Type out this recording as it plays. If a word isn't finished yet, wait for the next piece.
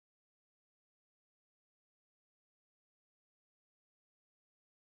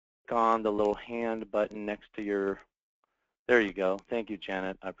click on the little hand button next to your, there you go. Thank you,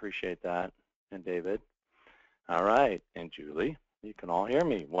 Janet. I appreciate that. And David. All right. And Julie, you can all hear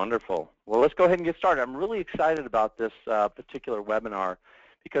me. Wonderful. Well, let's go ahead and get started. I'm really excited about this particular webinar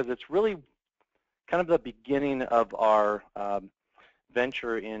because it's really kind of the beginning of our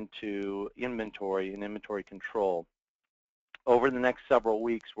venture into inventory and inventory control. Over the next several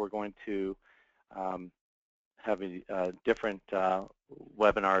weeks, we're going to have different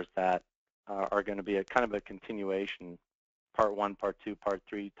webinars that are going to be a kind of a continuation, part 1, part 2, part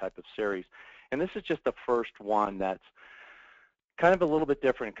 3 type of series. And this is just the first one that's kind of a little bit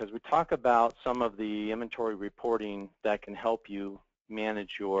different because we talk about some of the inventory reporting that can help you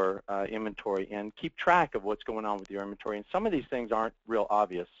manage your inventory and keep track of what's going on with your inventory. And some of these things aren't real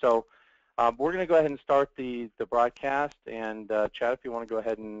obvious. So we're going to go ahead and start the broadcast. And Chad, if you want to go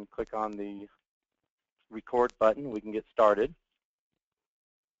ahead and click on the record button, we can get started.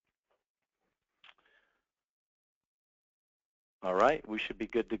 All right, we should be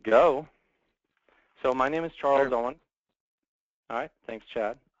good to go. So my name is Charles Owen. All right, thanks,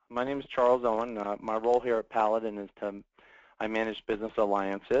 Chad. My name is Charles Owen. My role here at Paladin is I manage business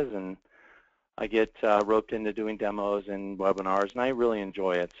alliances, and I get roped into doing demos and webinars, and I really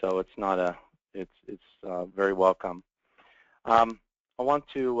enjoy it. So it's not it's very welcome. I want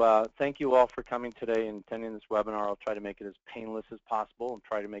to thank you all for coming today and attending this webinar. I'll try to make it as painless as possible and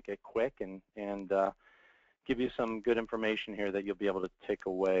try to make it quick and give you some good information here that you'll be able to take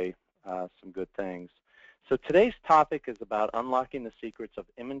away some good things. So today's topic is about unlocking the secrets of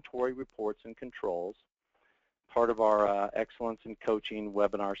inventory reports and controls, part of our Excellence in Coaching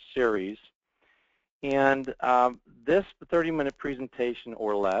webinar series. And this 30-minute presentation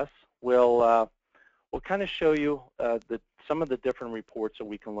or less will kind of show you some of the different reports that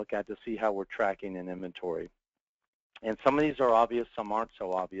we can look at to see how we're tracking in inventory. And some of these are obvious, some aren't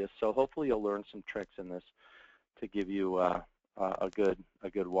so obvious. So hopefully you'll learn some tricks in this to give you a good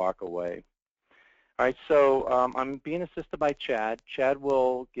walk away. All right, so I'm being assisted by Chad. Chad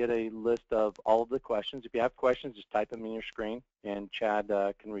will get a list of all of the questions. If you have questions, just type them in your screen, and Chad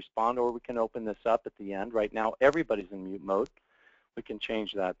can respond, or we can open this up at the end. Right now, everybody's in mute mode. We can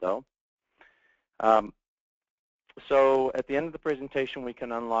change that, though. So at the end of the presentation, we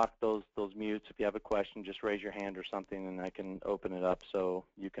can unlock those mutes. If you have a question, just raise your hand or something, and I can open it up so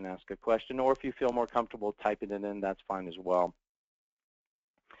you can ask a question. Or if you feel more comfortable typing it in, that's fine as well.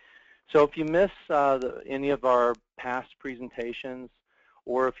 So if you miss any of our past presentations,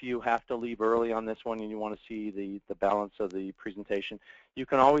 or if you have to leave early on this one and you want to see the balance of the presentation, you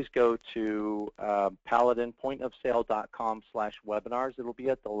can always go to paladinpointofsale.com/webinars. It'll be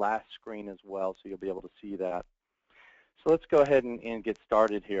at the last screen as well, so you'll be able to see that. So let's go ahead and get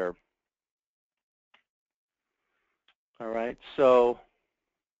started here. All right, so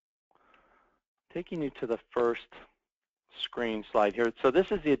taking you to the first screen slide here. So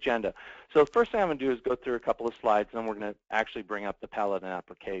this is the agenda. So the first thing I'm going to do is go through a couple of slides, and then we're going to actually bring up the Paladin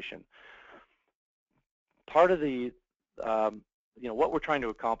application. Part of the, what we're trying to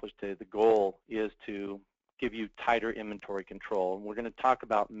accomplish today, the goal is to give you tighter inventory control. And we're going to talk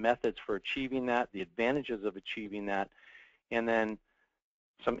about methods for achieving that, the advantages of achieving that, and then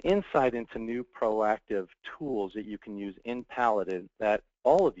some insight into new proactive tools that you can use in Paladin that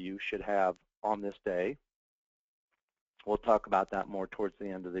all of you should have on this day. We'll talk about that more towards the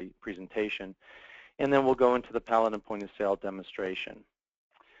end of the presentation. And then we'll go into the Paladin point of sale demonstration.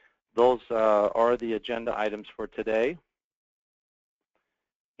 Those are the agenda items for today.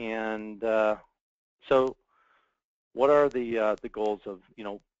 And so what are the goals of,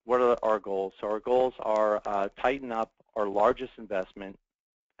 what are our goals? So our goals are tighten up our largest investment.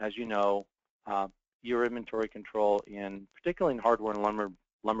 As you know, your inventory control, particularly in hardware and lumber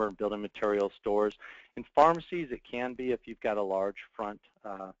and building material stores. In pharmacies, it can be if you've got a large front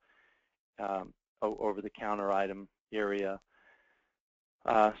over-the-counter item area.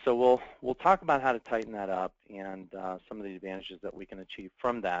 So we'll talk about how to tighten that up and some of the advantages that we can achieve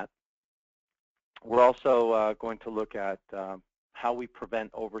from that. We're also going to look at how we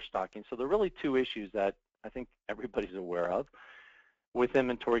prevent overstocking. So there are really two issues that I think everybody's aware of with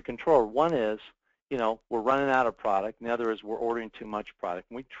inventory control. One is, we're running out of product, and the other is we're ordering too much product.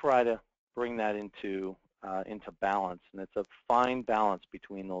 And we try to bring that into balance, and it's a fine balance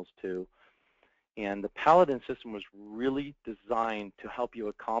between those two. And the Paladin system was really designed to help you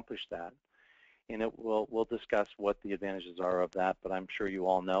accomplish that. And we'll discuss what the advantages are of that, but I'm sure you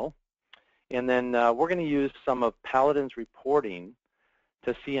all know. And then we're going to use some of Paladin's reporting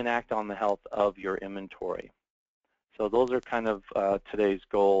to see and act on the health of your inventory. So those are kind of today's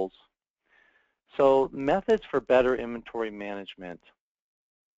goals. So methods for better inventory management.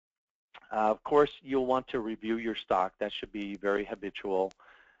 Of course, you'll want to review your stock. That should be very habitual.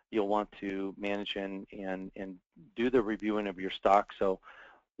 You'll want to manage and do the reviewing of your stock. So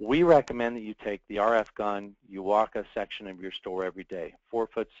we recommend that you take the RF gun, you walk a section of your store every day,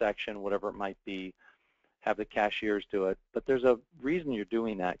 4-foot section, whatever it might be, have the cashiers do it. But there's a reason you're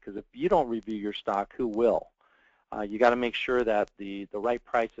doing that, because if you don't review your stock, who will? You got to make sure that the right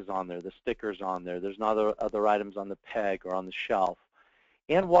price is on there, the sticker's on there, there's not other items on the peg or on the shelf.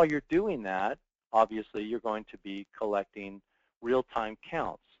 And while you're doing that, obviously you're going to be collecting real-time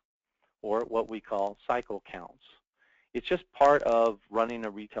counts, or what we call cycle counts. It's just part of running a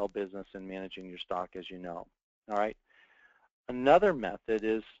retail business and managing your stock, as you know. All right. Another method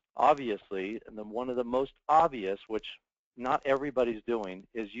is obviously, and one of the most obvious, which not everybody's doing,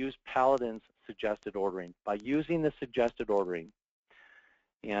 is use Paladin's suggested ordering. By using the suggested ordering,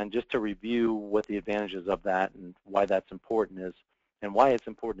 and just to review what the advantages of that and why that's important is, and why it's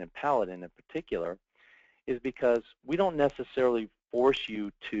important in Paladin in particular, is because we don't necessarily force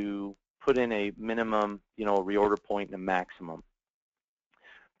you to put in a minimum, reorder point and a maximum.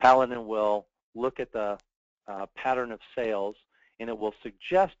 Paladin will look at the pattern of sales, and it will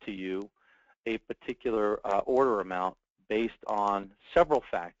suggest to you a particular order amount based on several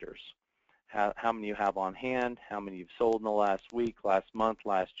factors. How many you have on hand, how many you've sold in the last week, last month,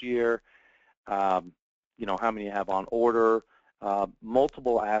 last year, how many you have on order,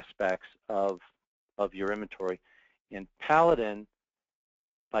 multiple aspects of your inventory. In Paladin,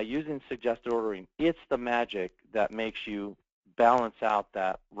 by using suggested ordering, it's the magic that makes you balance out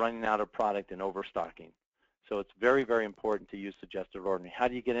that running out of product and overstocking. So it's very, very important to use suggested ordering. How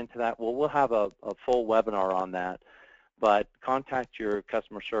do you get into that? Well, we'll have a full webinar on that, but contact your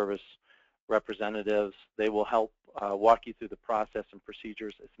customer service representatives. They will help walk you through the process and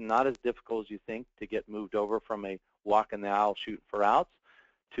procedures. It's not as difficult as you think to get moved over from a walk in the aisle shooting for outs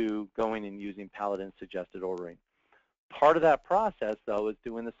to going and using Paladin suggested ordering. Part of that process, though, is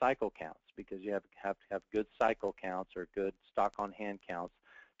doing the cycle counts, because you have to have good cycle counts or good stock on hand counts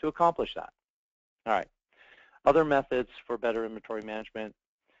to accomplish that. All right. Other methods for better inventory management,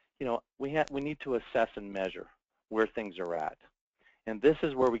 we need to assess and measure where things are at. And this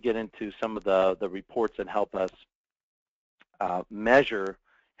is where we get into some of the reports that help us measure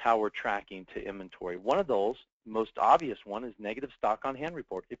how we're tracking to inventory. One of those, most obvious one, is negative stock on hand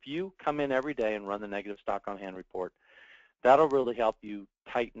report. If you come in every day and run the negative stock on hand report, that'll really help you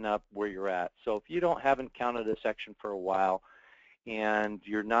tighten up where you're at. So if you haven't counted a section for a while and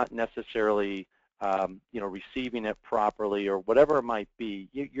you're not necessarily receiving it properly or whatever it might be,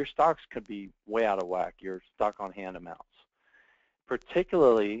 your stocks could be way out of whack, your stock on hand amounts.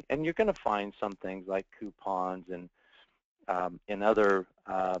 Particularly, and you're going to find some things like coupons and other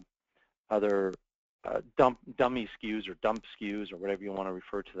dummy SKUs or dump SKUs or whatever you want to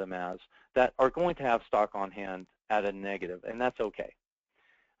refer to them as, that are going to have stock on hand at a negative, and that's okay.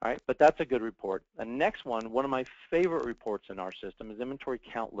 All right, but that's a good report. The next one of my favorite reports in our system is inventory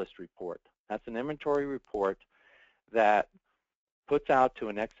count list report. That's an inventory report that puts out to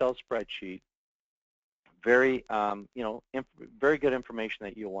an Excel spreadsheet very, very good information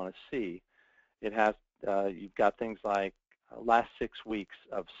that you'll want to see. It has, you've got things like last 6 weeks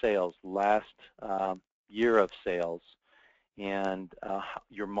of sales, last year of sales, and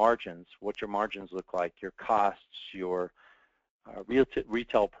your margins, what your margins look like, your costs, your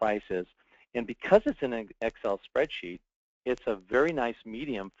retail prices. And because it's in an Excel spreadsheet, it's a very nice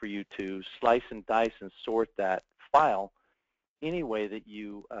medium for you to slice and dice and sort that file any way that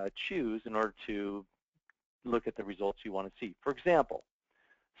you choose in order to look at the results you want to see. For example,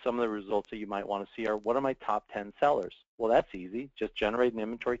 some of the results that you might want to see are, what are my top 10 sellers? Well, that's easy. Just generate an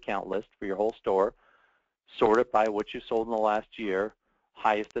inventory count list for your whole store, sort it by what you sold in the last year,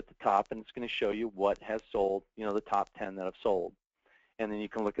 highest at the top, and it's going to show you what has sold, the top 10 that have sold. And then you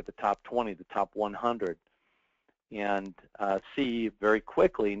can look at the top 20, the top 100, and see very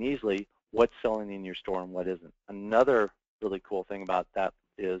quickly and easily what's selling in your store and what isn't. Another really cool thing about that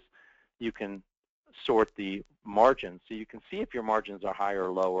is you can sort the margins, so you can see if your margins are higher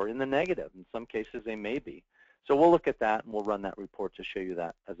or lower in the negative. In some cases, they may be. So we'll look at that, and we'll run that report to show you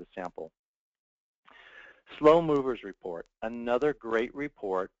that as a sample. Slow movers report, another great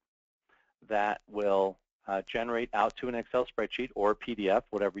report that will generate out to an Excel spreadsheet or a PDF,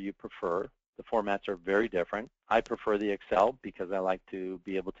 whatever you prefer. The formats are very different. I prefer the Excel because I like to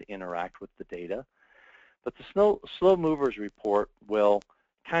be able to interact with the data. But the slow movers report will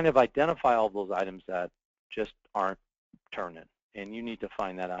kind of identify all those items that just aren't turning, and you need to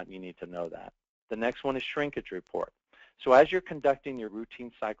find that out, and you need to know that. The next one is shrinkage report. So as you're conducting your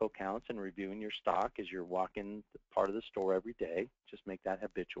routine cycle counts and reviewing your stock as you're walking part of the store every day, just make that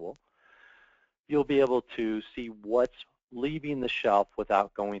habitual. you'll be able to see what's leaving the shelf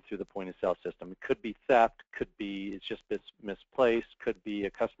without going through the point-of-sale system. It could be theft, could be it's just misplaced, could be a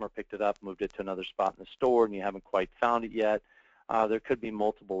customer picked it up, moved it to another spot in the store, and you haven't quite found it yet. There could be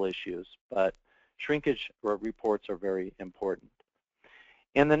multiple issues, but shrinkage reports are very important.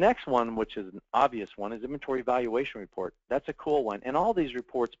 And the next one, which is an obvious one, is inventory evaluation report. That's a cool one. And all these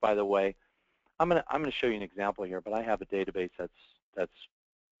reports, by the way, I'm going to show you an example here, but I have a database that's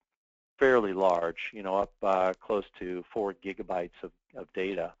fairly large, up close to 4 gigabytes of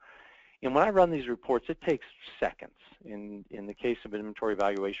data. And when I run these reports, it takes seconds. In the case of an inventory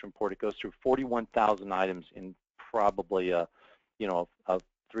evaluation report, it goes through 41,000 items in probably a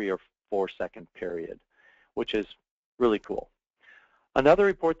 3 or 4 second period, which is really cool. Another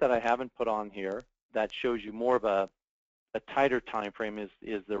report that I haven't put on here that shows you more of a tighter time frame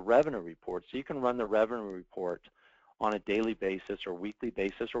is the revenue report. So you can run the revenue report on a daily basis or weekly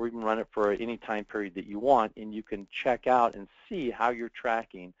basis, or even run it for any time period that you want, and you can check out and see how you're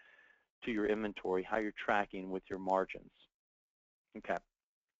tracking to your inventory, how you're tracking with your margins. Okay.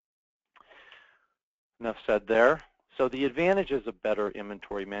 Enough said there. So the advantages of better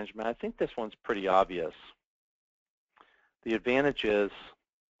inventory management, I think this one's pretty obvious. The advantage is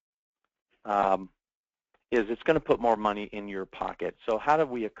it's going to put more money in your pocket. So how do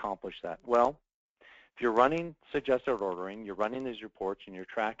we accomplish that? Well, if you're running suggested ordering, you're running these reports, and you're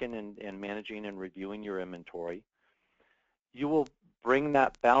tracking and managing and reviewing your inventory, you will bring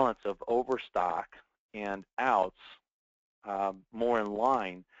that balance of overstock and outs more in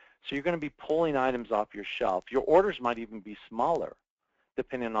line. So you're going to be pulling items off your shelf. Your orders might even be smaller,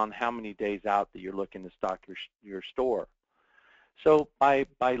 depending on how many days out that you're looking to stock your store. So by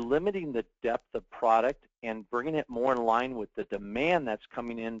limiting the depth of product and bringing it more in line with the demand that's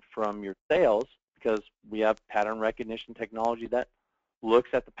coming in from your sales, because we have pattern recognition technology that looks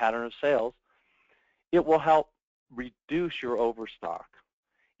at the pattern of sales, it will help reduce your overstock.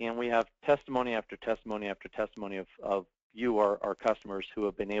 And we have testimony after testimony after testimony of you, our customers, who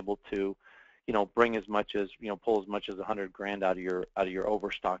have been able to, bring as much as, pull as much as 100 grand out of your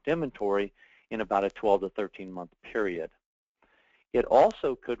overstocked inventory in about a 12 to 13 month period. It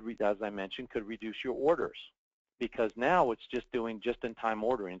also could, as I mentioned, could reduce your orders, because now it's just doing just-in-time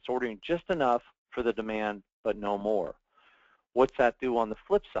ordering. It's ordering just enough for the demand, but no more. What's that do on the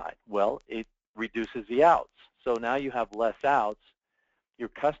flip side? Well, it reduces the outs. So now you have less outs. Your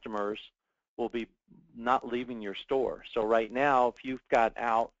customers will be not leaving your store. So right now, if you've got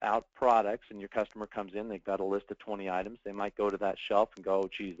out products and your customer comes in, they've got a list of 20 items, they might go to that shelf and go, oh,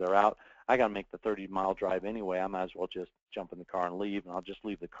 geez, they're out. I got to make the 30-mile drive anyway. I might as well just jump in the car and leave, and I'll just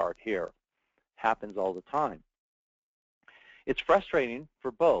leave the cart here. Happens all the time. It's frustrating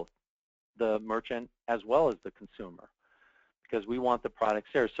for both the merchant as well as the consumer, because we want the products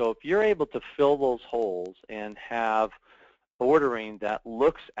there. So if you're able to fill those holes and have ordering that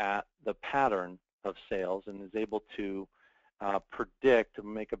looks at the pattern of sales and is able to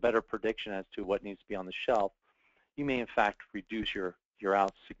make a better prediction as to what needs to be on the shelf, you may in fact reduce your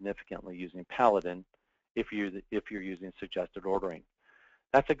outs significantly using Paladin if you're using suggested ordering.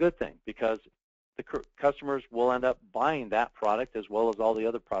 That's a good thing, because the customers will end up buying that product as well as all the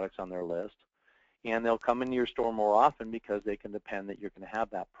other products on their list, and they'll come into your store more often because they can depend that you're going to have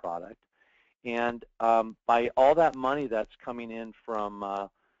that product. And by all that money that's coming in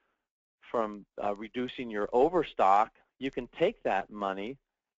from reducing your overstock, you can take that money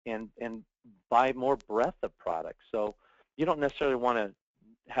and buy more breadth of products. So you don't necessarily want to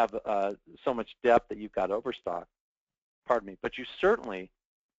have so much depth that you've got overstock, but you certainly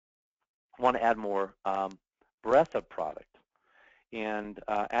want to add more breadth of product and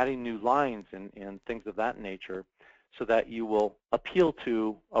adding new lines and things of that nature, so that you will appeal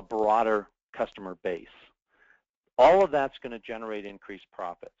to a broader customer base. All of that's going to generate increased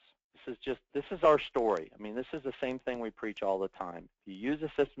profits. This is our story. I mean, this is the same thing we preach all the time. If you use the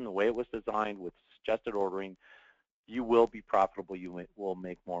system the way it was designed with suggested ordering, you will be profitable. You will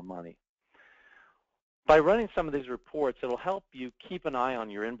make more money. By running some of these reports, it'll help you keep an eye on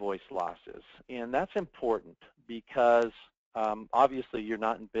your invoice losses. And that's important, because obviously you're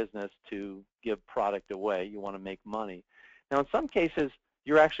not in business to give product away. You want to make money. Now, in some cases,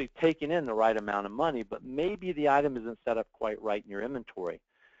 you're actually taking in the right amount of money, but maybe the item isn't set up quite right in your inventory.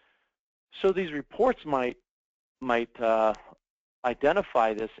 So these reports might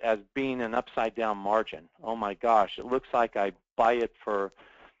identify this as being an upside-down margin. Oh my gosh, it looks like I buy it for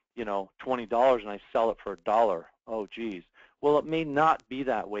 $20 and I sell it for $1. Oh geez. Well, it may not be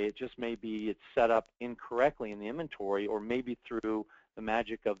that way. It just may be it's set up incorrectly in the inventory, or maybe through the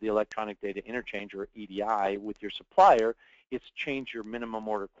magic of the electronic data interchange, or EDI, with your supplier. It's changed your minimum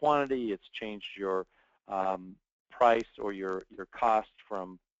order quantity. It's changed your price or your cost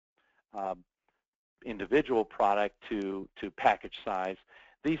from individual product to package size.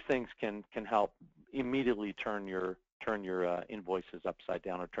 These things can help immediately turn your invoices upside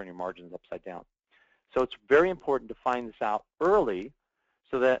down or turn your margins upside down. So it's very important to find this out early,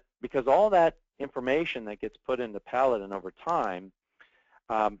 so that, because all that information that gets put into Paladin over time,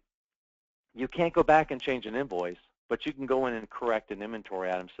 you can't go back and change an invoice, but you can go in and correct an inventory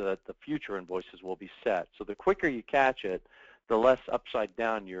item so that the future invoices will be set. So the quicker you catch it, the less upside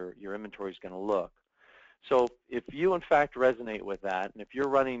down your inventory is going to look. So if you, in fact, resonate with that, and if you're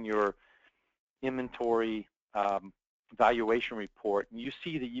running your inventory valuation report and you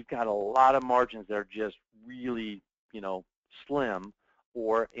see that you've got a lot of margins that are just really, slim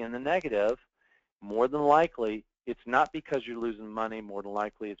or in the negative, more than likely it's not because you're losing money. More than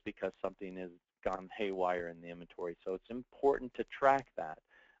likely it's because something has gone haywire in the inventory. So it's important to track that.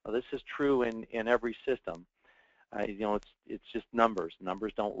 Now, this is true in every system. It's just numbers.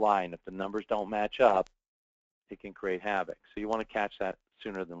 Numbers don't lie, and if the numbers don't match up, it can create havoc. So you want to catch that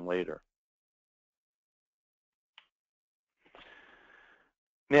sooner than later.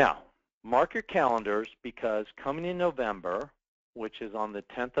 Now, mark your calendars, because coming in November, which is on the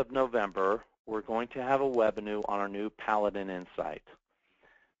 10th of November, we're going to have a webinar on our new Paladin Insight.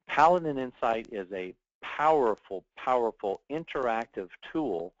 Paladin Insight is a powerful, powerful interactive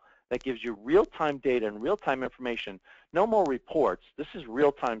tool that gives you real-time data and real-time information. No more reports. This is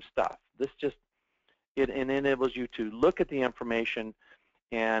real-time stuff. It enables you to look at the information,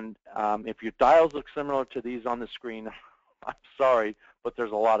 and if your dials look similar to these on the screen, I'm sorry, but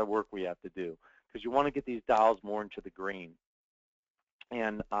there's a lot of work we have to do, because you want to get these dials more into the green.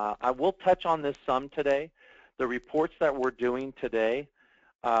 And I will touch on this some today. The reports that we're doing today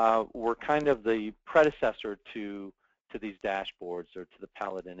were kind of the predecessor to these dashboards or to the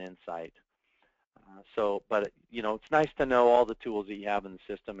Paladin Insight. But it's nice to know all the tools that you have in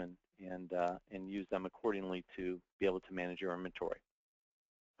the system and use them accordingly to be able to manage your inventory.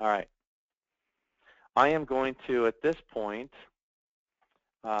 All right. I am going to, at this point,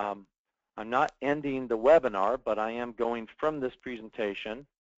 I'm not ending the webinar, but I am going from this presentation,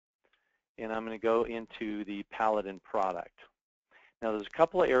 and I'm going to go into the Paladin product. Now, there's a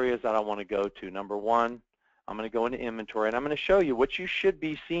couple of areas that I want to go to. Number one, I'm going to go into inventory, and I'm going to show you what you should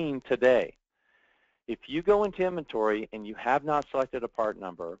be seeing today. If you go into inventory and you have not selected a part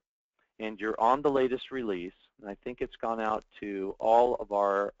number, and you're on the latest release, and I think it's gone out to all of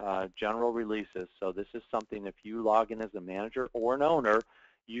our general releases, so this is something, if you log in as a manager or an owner,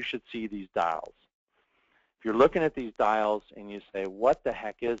 you should see these dials. If you're looking at these dials and you say, what the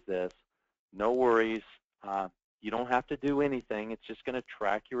heck is this? No worries. You don't have to do anything. It's just going to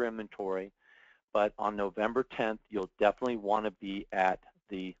track your inventory. But on November 10th, you'll definitely want to be at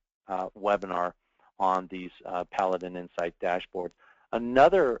the webinar on these Paladin Insight dashboards.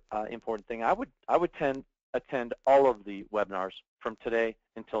 Another important thing, I would attend all of the webinars from today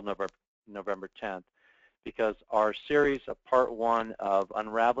until November 10th, because our series of part 1 of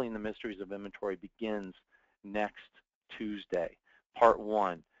Unraveling the Mysteries of Inventory begins next Tuesday, part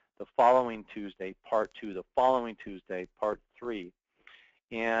 1. The following Tuesday, part 2. The following Tuesday, part 3.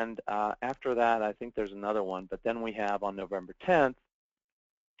 And after that, I think there's another one. But then we have on November 10th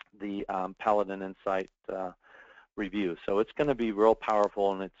the Paladin Insight review. So it's going to be real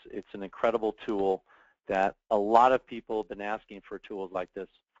powerful, and it's an incredible tool that a lot of people have been asking for tools like this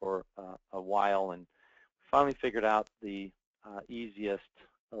for a while, and finally figured out the easiest,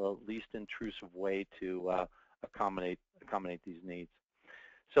 least intrusive way to accommodate these needs.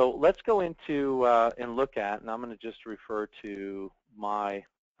 So let's go into and look at, and I'm going to just refer to my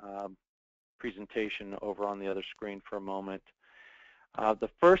presentation over on the other screen for a moment. The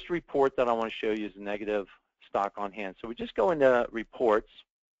first report that I want to show you is negative stock on hand. So we just go into reports,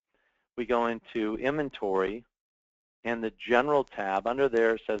 we go into inventory, and the general tab under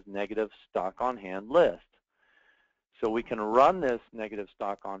there says negative stock on hand list. So we can run this negative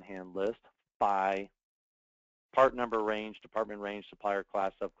stock on hand list by part number range, department range, supplier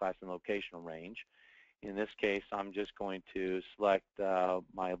class, subclass, and locational range. In this case, I'm just going to select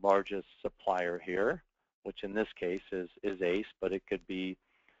my largest supplier here, which in this case is ACE, but it could be,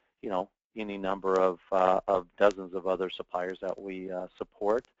 any number of dozens of other suppliers that we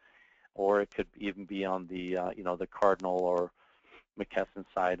support, or it could even be on the, the Cardinal or McKesson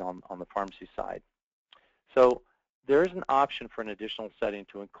side on the pharmacy side. So there is an option for an additional setting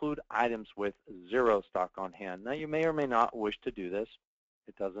to include items with 0 stock on hand. Now, you may or may not wish to do this.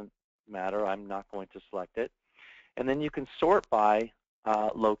 It doesn't matter. I'm not going to select it. And then you can sort by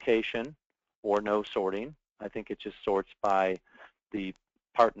location or no sorting. I think it just sorts by the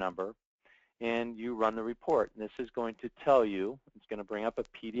part number. And you run the report. And this is going to tell you, it's going to bring up a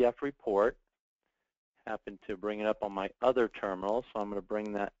PDF report. Happen to bring it up on my other terminal, so I'm going to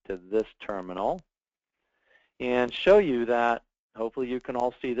bring that to this terminal and show you that. Hopefully you can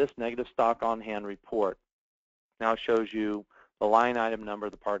all see this negative stock on hand report. Now it shows you the line item number,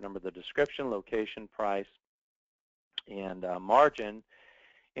 the part number, the description, location, price, and margin,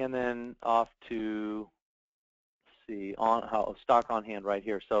 and then off to see on how stock on hand right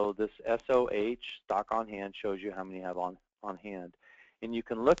here. So this SOH stock on hand shows you how many you have on hand, and you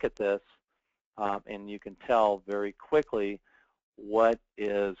can look at this and you can tell very quickly what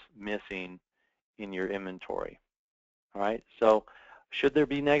is missing in your inventory. All right, so should there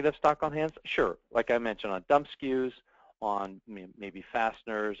be negative stock on hand? Sure, like I mentioned, on dump SKUs, on maybe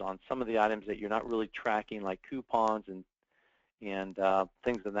fasteners, on some of the items that you're not really tracking, like coupons and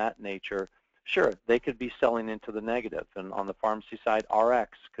things of that nature. Sure, they could be selling into the negative, and on the pharmacy side,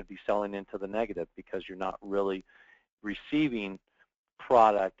 RX could be selling into the negative because you're not really receiving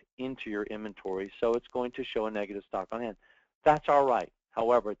product into your inventory, so it's going to show a negative stock on hand. That's all right.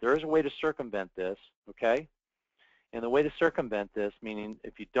 However, there is a way to circumvent this, okay? And the way to circumvent this, meaning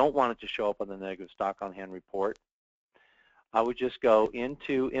if you don't want it to show up on the negative stock on hand report, I would just go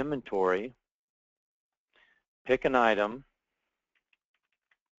into inventory, pick an item,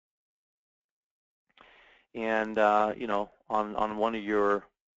 and on one of your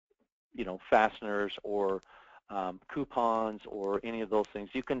fasteners or coupons or any of those things,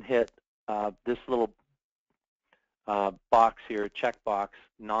 you can hit this little box here, checkbox,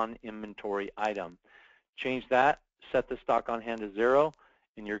 non-inventory item. Change that, set the stock on hand to 0,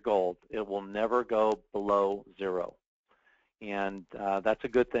 and you're gold. It will never go below 0. And that's a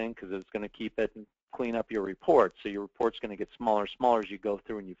good thing because it's going to keep it and clean up your report. So your report's going to get smaller and smaller as you go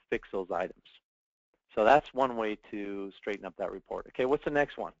through and you fix those items. So that's one way to straighten up that report. Okay, what's the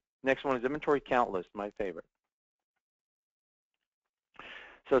next one? Next one is inventory count list, my favorite.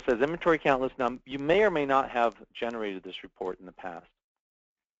 So it says inventory count list. Now, you may or may not have generated this report in the past.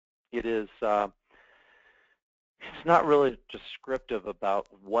 It is, it's not really descriptive about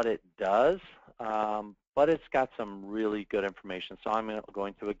what it does, but it's got some really good information. So I'm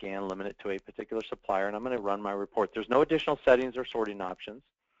going to, again, limit it to a particular supplier, and I'm going to run my report. There's no additional settings or sorting options.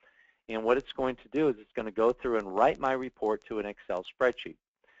 And what it's going to do is it's going to go through and write my report to an Excel spreadsheet.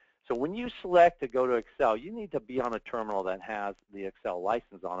 So when you select to go to Excel, you need to be on a terminal that has the Excel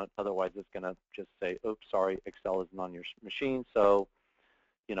license on it. Otherwise, it's going to just say, oops, sorry, Excel isn't on your machine, so,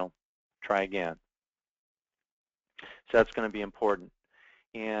 try again. So that's going to be important.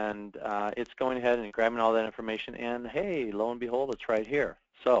 And it's going ahead and grabbing all that information, and hey, lo and behold, it's right here.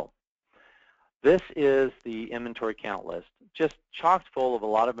 So this is the inventory count list, just chock full of a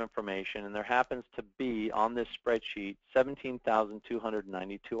lot of information, and there happens to be on this spreadsheet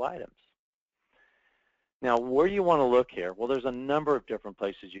 17,292 items. Now, where do you want to look here? Well, there's a number of different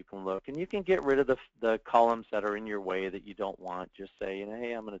places you can look, and you can get rid of the columns that are in your way that you don't want. Just say,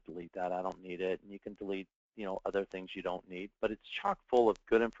 hey, I'm going to delete that. I don't need it. And you can delete, other things you don't need, but it's chock full of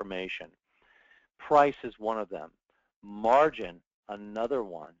good information. Price is one of them. Margin, another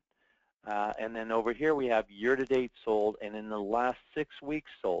one. And then over here we have year-to-date sold and in the last 6 weeks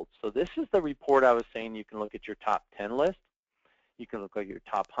sold. So this is the report I was saying. You can look at your top 10 list. You can look at your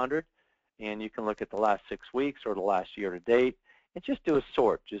top 100. And you can look at the last 6 weeks or the last year-to-date. And just do a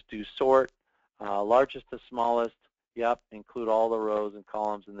sort. Just do sort, largest to smallest. Yep, include all the rows and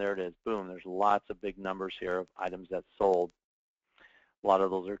columns, and there it is. Boom, there's lots of big numbers here of items that sold. A lot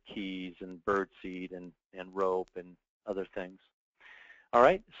of those are keys and birdseed and rope and other things. All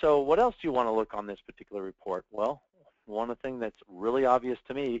right, so what else do you want to look on this particular report? Well, one thing that's really obvious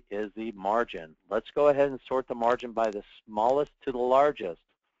to me is the margin. Let's go ahead and sort the margin by the smallest to the largest.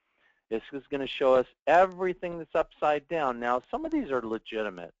 This is going to show us everything that's upside down. Now, some of these are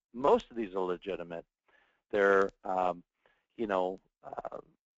legitimate. Most of these are legitimate. They're,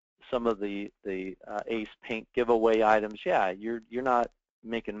 some of the Ace Paint giveaway items. Yeah, you're not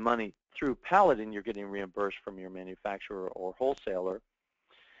making money through Paladin. You're getting reimbursed from your manufacturer or wholesaler.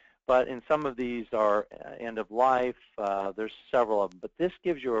 But in some of these are end of life. There's several of them. But this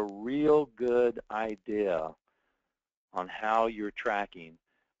gives you a real good idea on how you're tracking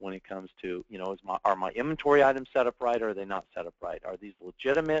when it comes to, are my inventory items set up right, or are they not set up right? Are these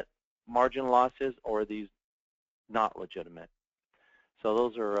legitimate margin losses, or are these not legitimate? So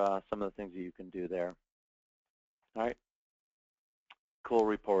those are some of the things that you can do there. All right. Cool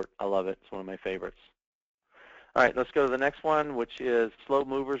report. I love it. It's one of my favorites. All right, let's go to the next one, which is slow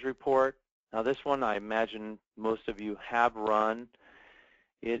movers report. Now this one I imagine most of you have run.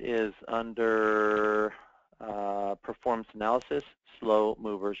 It is under Performance Analysis, Slow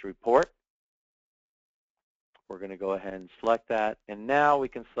Movers Report. We're going to go ahead and select that. And now we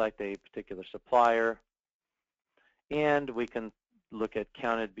can select a particular supplier. And we can look at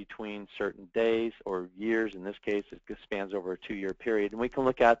counted between certain days or years. In this case, it spans over a 2-year period. And we can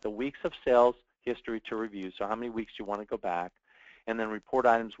look at the weeks of sales history to review, so how many weeks you want to go back, and then report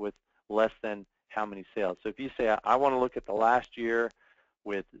items with less than how many sales. So if you say, I want to look at the last year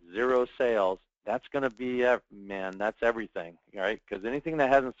with 0 sales, that's going to be, man, that's everything, right? Because anything that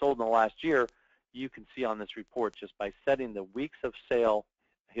hasn't sold in the last year, you can see on this report just by setting the weeks of sale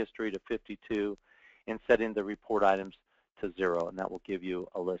history to 52 and setting the report items to 0, and that will give you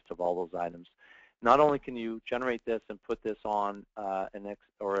a list of all those items. Not only can you generate this and put this on a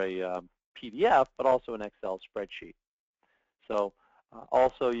PDF, but also an Excel spreadsheet. So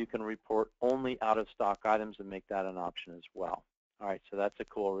also you can report only out-of-stock items and make that an option as well. All right, so that's a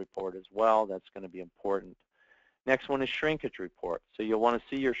cool report as well. That's going to be important. Next one is shrinkage report. So you'll want to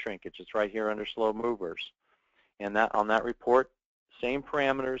see your shrinkage. It's right here under slow movers. And that on that report, same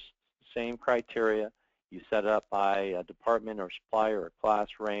parameters, same criteria. You set it up by a department or supplier or class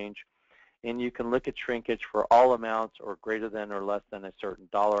range. And you can look at shrinkage for all amounts or greater than or less than a certain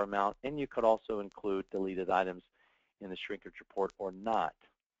dollar amount. And you could also include deleted items in the shrinkage report or not.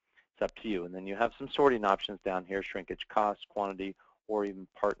 It's up to you. And then you have some sorting options down here, shrinkage cost, quantity, or even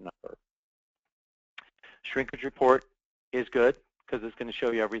part number. Shrinkage report is good because it's going to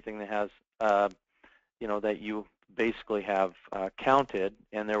show you everything that has, that you basically have counted,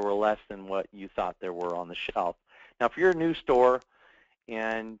 and there were less than what you thought there were on the shelf. Now, if you're a new store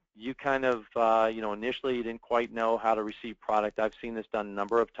and you kind of, initially you didn't quite know how to receive product, I've seen this done a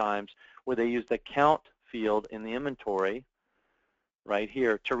number of times where they use the count field in the inventory right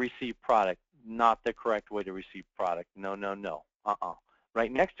here to receive product. Not the correct way to receive product. No, no, no.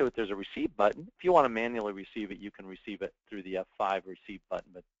 Right next to it, there's a receive button. If you want to manually receive it, you can receive it through the F5 receive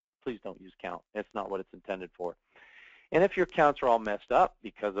button, but please don't use count. It's not what it's intended for. And if your counts are all messed up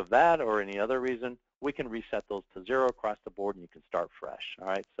because of that or any other reason, we can reset those to 0 across the board and you can start fresh. All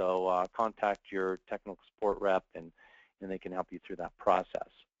right, so contact your technical support rep and they can help you through that process.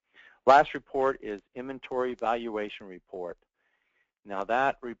 Last report is inventory valuation report. Now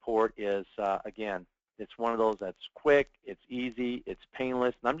that report is, again, it's one of those that's quick, it's easy, it's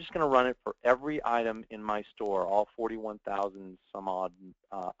painless, and I'm just going to run it for every item in my store, all 41,000 some odd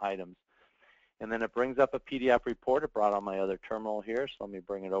items. And then it brings up a PDF report. It brought on my other terminal here, so let me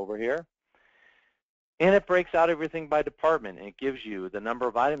bring it over here. And it breaks out everything by department. And it gives you the number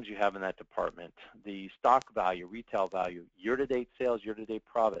of items you have in that department, the stock value, retail value, year-to-date sales, year-to-date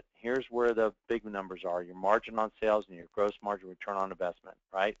profit. Here's where the big numbers are, your margin on sales and your gross margin return on investment,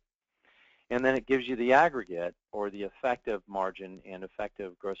 right? And then it gives you the aggregate or the effective margin and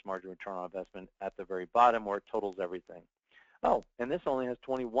effective gross margin return on investment at the very bottom where it totals everything. Oh, and this only has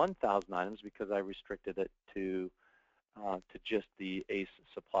 21,000 items because I restricted it to just the ACE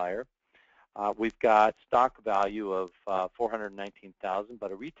supplier. We've got stock value of 419,000,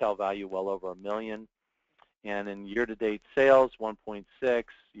 but a retail value well over $1 million. And in year-to-date sales, 1.6,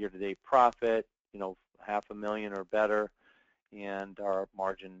 year-to-date profit, $500,000 or better, and our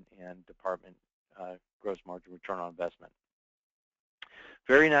margin and department gross margin return on investment.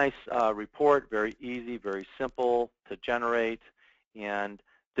 Very nice report, very easy, very simple to generate. And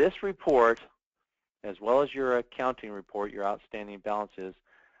this report, as well as your accounting report, your outstanding balances,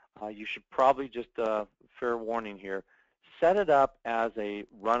 you should probably, just fair warning here, set it up as a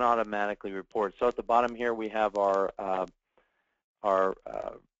run automatically report. So at the bottom here we have our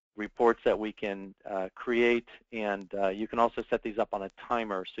reports that we can create, and you can also set these up on a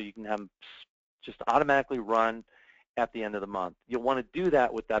timer so you can have them just automatically run at the end of the month. You'll want to do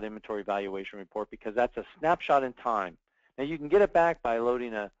that with that inventory valuation report because that's a snapshot in time. Now you can get it back by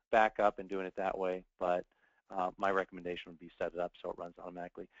loading a backup and doing it that way, but my recommendation would be set it up so it runs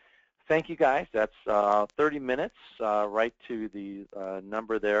automatically. Thank you guys. That's 30 minutes right to the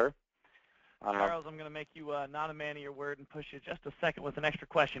number there. Charles, I'm going to make you not a man of your word and push you just a second with an extra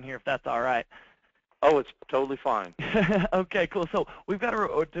question here, if that's all right. Oh, it's totally fine. Okay, cool. So we've got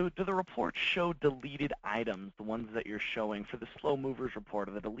do the reports show deleted items, the ones that you're showing for the slow movers report?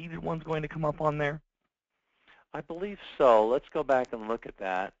 Are the deleted ones going to come up on there? I believe so. Let's go back and look at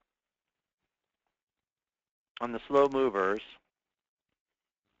that. On the slow movers,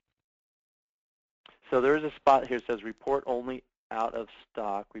 so there is a spot here that says report only out of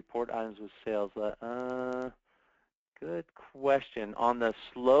stock, report items with sales. Good question. On the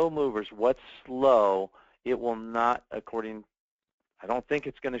slow movers, what's slow? It will not, I don't think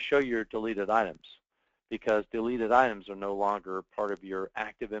it's going to show your deleted items because deleted items are no longer part of your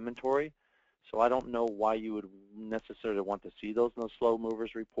active inventory. So I don't know why you would necessarily want to see those in the slow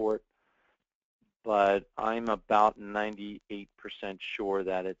movers report, but I'm about 98% sure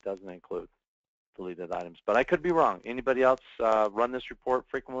that it doesn't include deleted items. But I could be wrong. Anybody else run this report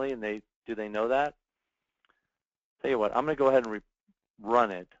frequently, and do they know that? Tell you what, I'm going to go ahead and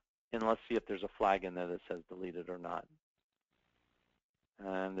run it, and let's see if there's a flag in there that says deleted or not.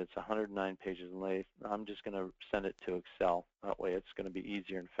 And it's 109 pages in length. I'm just going to send it to Excel. That way it's going to be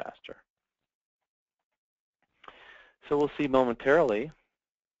easier and faster. So we'll see momentarily.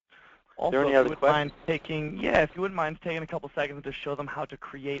 Also, are there any other questions? If you wouldn't mind taking a couple seconds to show them how to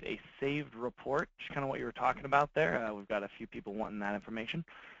create a saved report, just kind of what you were talking about there. We've got a few people wanting that information.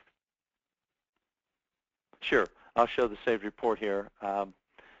 Sure. I'll show the saved report here.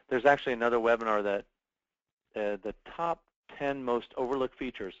 There's actually another webinar that the top 10 most overlooked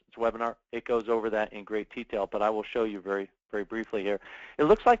features. It's a webinar. It goes over that in great detail, but I will show you very, very briefly here. It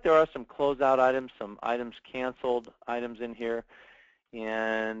looks like there are some closeout items, some items canceled items in here.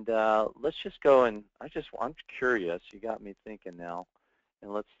 And let's just go and I'm curious. You got me thinking now.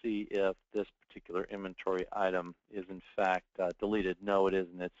 And let's see if this particular inventory item is in fact deleted. No, it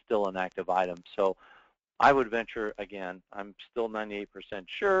isn't. It's still an active item. So I would venture, again, I'm still 98%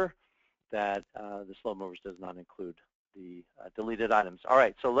 sure that the slow movers does not include the deleted items. All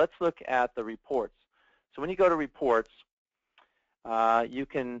right, so let's look at the reports. So when you go to reports, you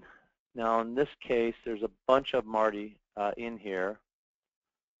can, now in this case, there's a bunch of them already in here.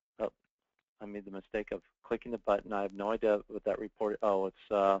 Oh, I made the mistake of clicking the button. I have no idea what that report, oh,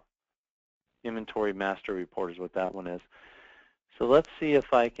 it's inventory master report is what that one is. So let's see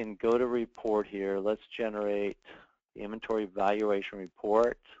if I can go to report here. Let's generate the inventory valuation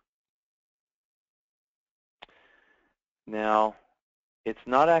report. Now, it's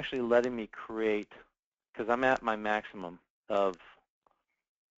not actually letting me create, because I'm at my maximum of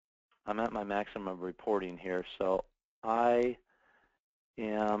reporting here. So I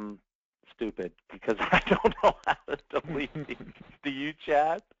am stupid because I don't know how to delete these. Do you,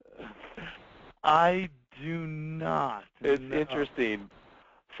 Chad? I do not. It's interesting.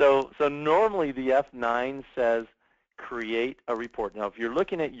 So normally the F9 says create a report. Now, if you're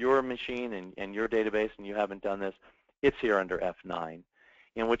looking at your machine and your database and you haven't done this, it's here under F9.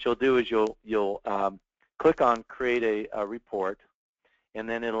 And what you'll do is you'll click on create a report, and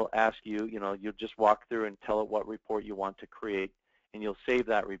then it'll ask you, you'll just walk through and tell it what report you want to create, and you'll save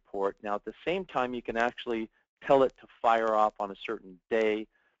that report. Now, at the same time, you can actually tell it to fire off on a certain day,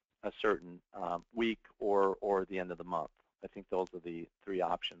 a certain week, or the end of the month. I think those are the three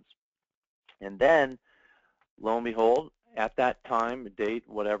options. And then, lo and behold, at that time, date,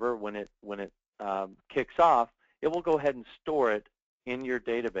 whatever, when it kicks off, it will go ahead and store it in your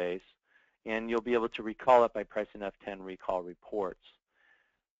database, and you'll be able to recall it by pressing F10, recall reports.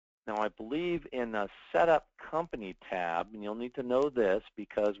 Now, I believe in the Setup Company tab, and you'll need to know this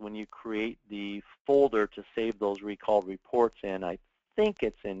because when you create the folder to save those recalled reports in, I think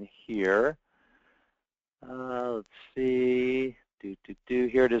it's in here. Let's see.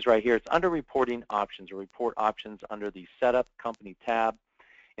 Here it is right here. It's under Reporting Options, or Report Options under the Setup Company tab.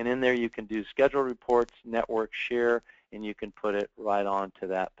 And in there you can do Schedule Reports, Network Share, and you can put it right onto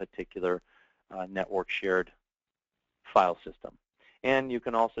that particular network shared file system. And you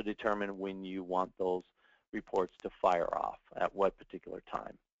can also determine when you want those reports to fire off, at what particular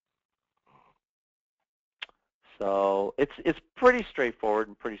time. So it's pretty straightforward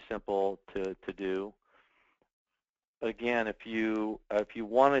and pretty simple to do. But again, if you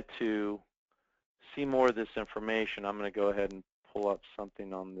wanted to see more of this information, I'm going to go ahead and pull up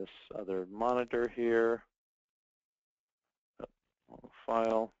something on this other monitor here.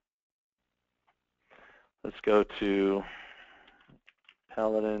 File. Let's go to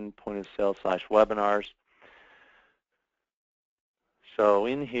Paladin point-of-sale/webinars. So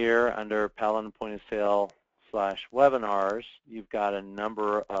in here, under Paladin point-of-sale/webinars, you've got a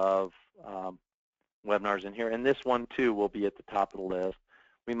number of webinars in here, and this one too will be at the top of the list.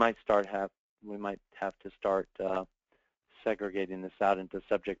 We might have to start segregating this out into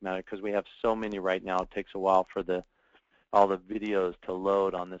subject matter because we have so many right now. It takes a while for all the videos to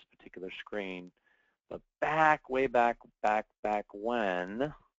load on this particular screen. But way back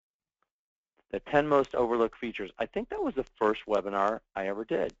when, the 10 most overlooked features, I think that was the first webinar I ever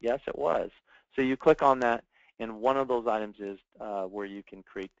did. Yes, it was. So you click on that, and one of those items is where you can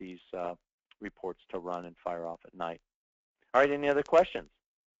create these reports to run and fire off at night. All right, any other questions?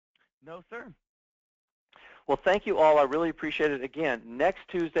 No, sir. Well, thank you all. I really appreciate it. Again, next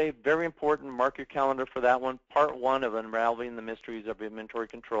Tuesday, very important. Mark your calendar for that one. Part 1 of Unraveling the Mysteries of Inventory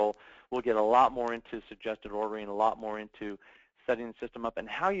Control. We'll get a lot more into suggested ordering, a lot more into setting the system up, and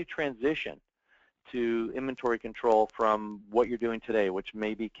how you transition to inventory control from what you're doing today, which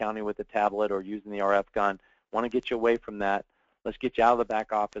may be counting with a tablet or using the RF gun. Want to get you away from that. Let's get you out of the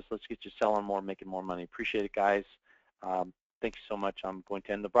back office. Let's get you selling more, making more money. Appreciate it, guys. Thank you so much. I'm going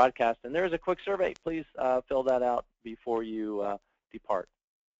to end the broadcast. And there is a quick survey. Please fill that out before you depart.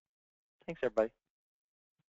 Thanks, everybody.